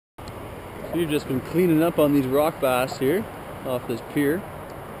We've just been cleaning up on these rock bass here off this pier.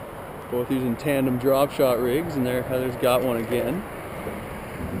 Both using tandem drop shot rigs, and there Heather's got one again.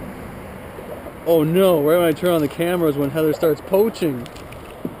 Oh no, right when I turn on the cameras when Heather starts poaching.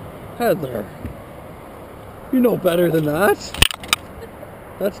 Heather, you know better than that.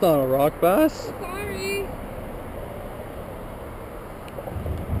 That's not a rock bass. Sorry.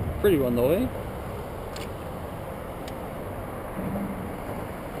 Pretty one though, eh?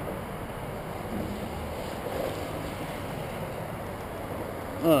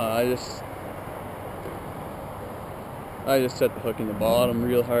 I just set the hook in the bottom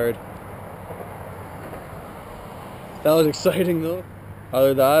real hard. That was exciting though.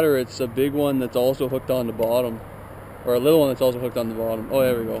 Either that or it's a big one that's also hooked on the bottom. Or a little one that's also hooked on the bottom. Oh,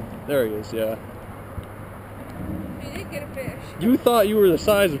 there we go. There he is, yeah. You did get a fish. You thought you were the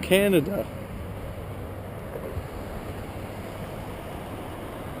size of Canada.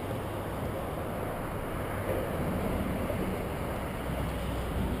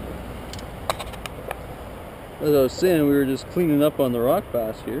 As I was saying, we were just cleaning up on the rock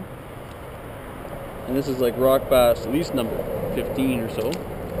bass here. And this is like rock bass, at least number 15 or so.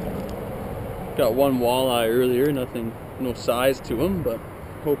 Got one walleye earlier, nothing, no size to them, but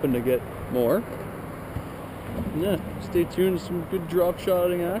hoping to get more. Yeah, stay tuned to some good drop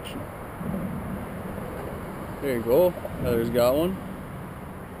shotting action. There you go. Heather's got one.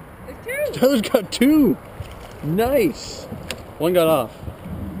 There's two. Heather's got two. Nice. One got off.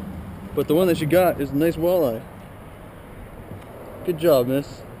 But the one that she got is a nice walleye. Good job,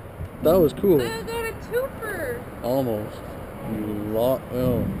 miss. That was cool. I got a twofer. Almost.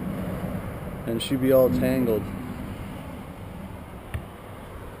 Oh. And she'd be all tangled.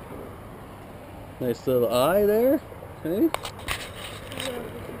 Nice little eye there. Hey?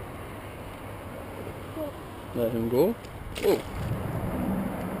 Let him go. Whoa.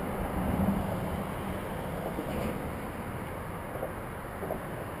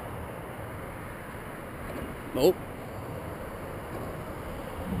 Nope.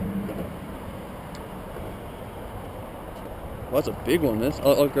 Well, that's a big one, this.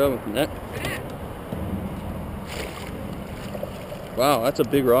 I'll grab it with the net. Wow, that's a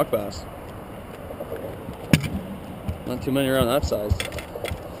big rock bass. Not too many around that size.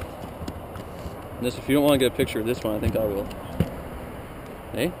 This, if you don't want to get a picture of this one, I think I will.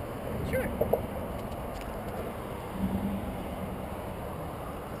 Hey? Sure.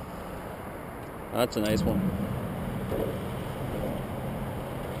 That's a nice one.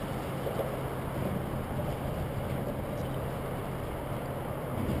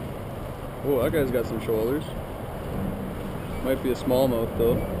 Oh, that guy's got some shoulders. Might be a smallmouth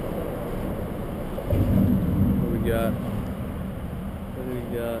though. What do we got? What do we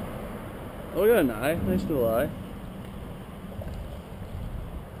got? Oh, we got an eye. Nice little eye.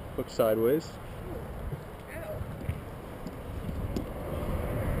 Hook sideways.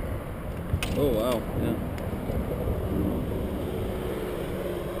 Oh wow, yeah.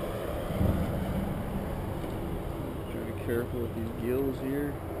 Try to be careful with these gills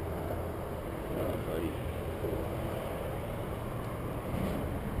here. Oh, buddy.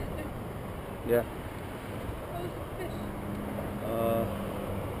 Yeah.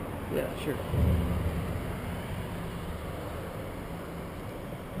 Yeah, sure.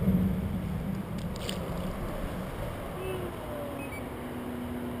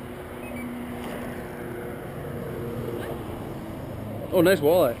 Oh, nice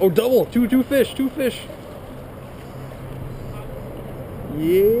walleye. Oh, double. Two fish.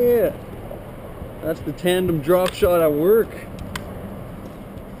 Yeah. That's the tandem drop shot at work.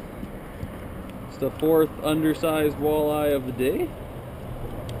 It's the fourth undersized walleye of the day.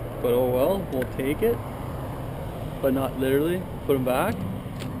 But oh well, we'll take it. But not literally. Put him back.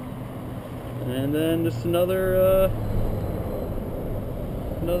 And then just another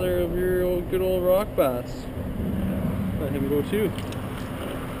of your good old rock bass. Let him go too.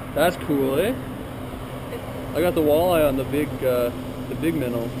 That's cool, eh? I got the walleye on the big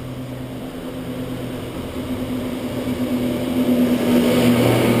minnow.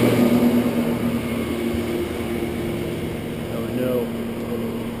 Oh no.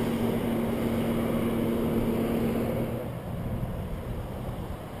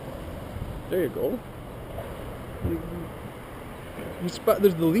 There you go.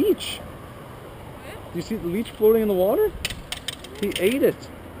 There's the leech. Do you see the leech floating in the water? He ate it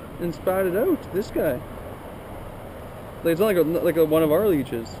and spat it out. This guy. Like, it's not like one of our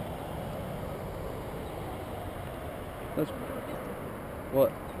leeches. That's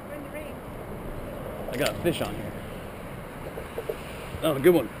what? I got a fish on here. Oh, a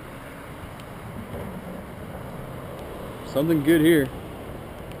good one. Something good here.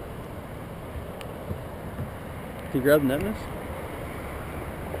 Can you grab the net, miss?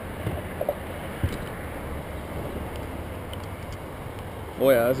 Oh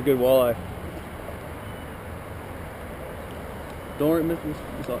yeah, that's a good walleye. Don't worry, miss.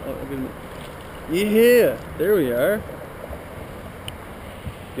 I'll get him. Yeah, there we are.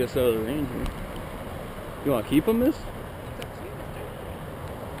 Get us out of the range here. You want to keep him, miss? It's up to you, mister.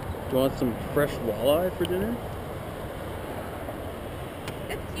 Do you want some fresh walleye for dinner?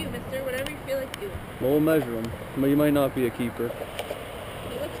 That's you, mister. Whatever you feel like doing. Well, we'll measure him. But you might not be a keeper.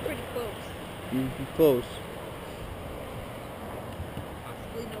 He looks pretty close. Close.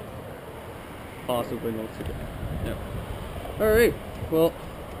 Possibly no cigar. Possibly no cigar. Yep. Alright, well,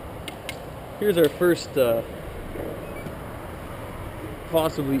 here's our first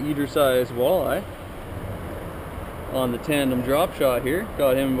possibly eater-sized walleye on the tandem drop shot here.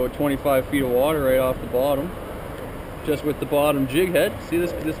 Got him about 25 feet of water right off the bottom, just with the bottom jig head. See,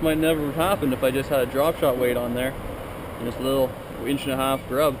 this might never have happened if I just had a drop shot weight on there and this little 1.5-inch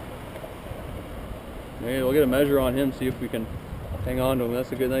grub. Maybe we'll get a measure on him, see if we can hang on to him.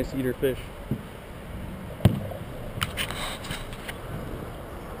 That's a good, nice eater fish.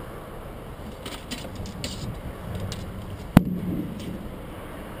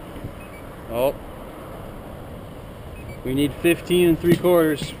 Oh, we need 15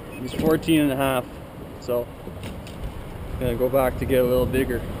 3/4. He's 14.5, so gonna go back to get a little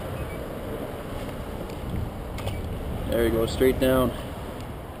bigger. There you go, straight down.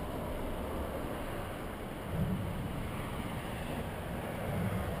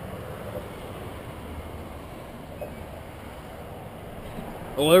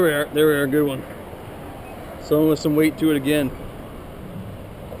 Oh, there we are, good one. Someone with some weight to it again.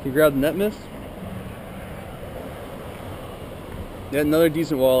 Can you grab the net, miss? Yeah, another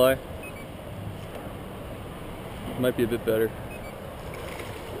decent walleye. Might be a bit better.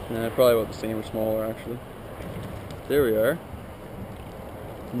 Probably about the same or smaller, actually. There we are.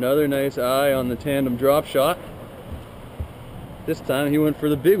 Another nice eye on the tandem drop shot. This time he went for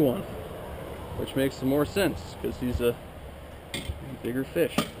the big one, which makes some more sense because he's a bigger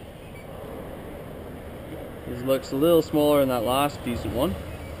fish. This looks a little smaller than that last decent one,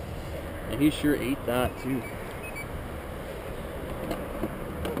 and he sure ate that too.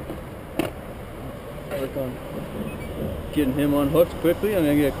 Work on getting him unhooked quickly. I'm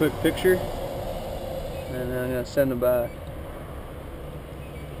gonna get a quick picture and then I'm gonna send him back.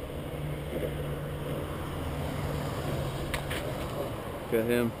 Look at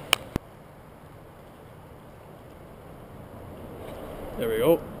him. There we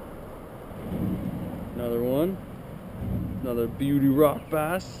go. Another one. Another beauty rock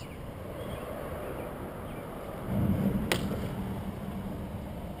bass.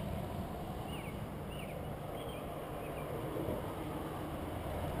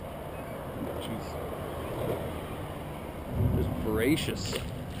 Jeez. Just voracious.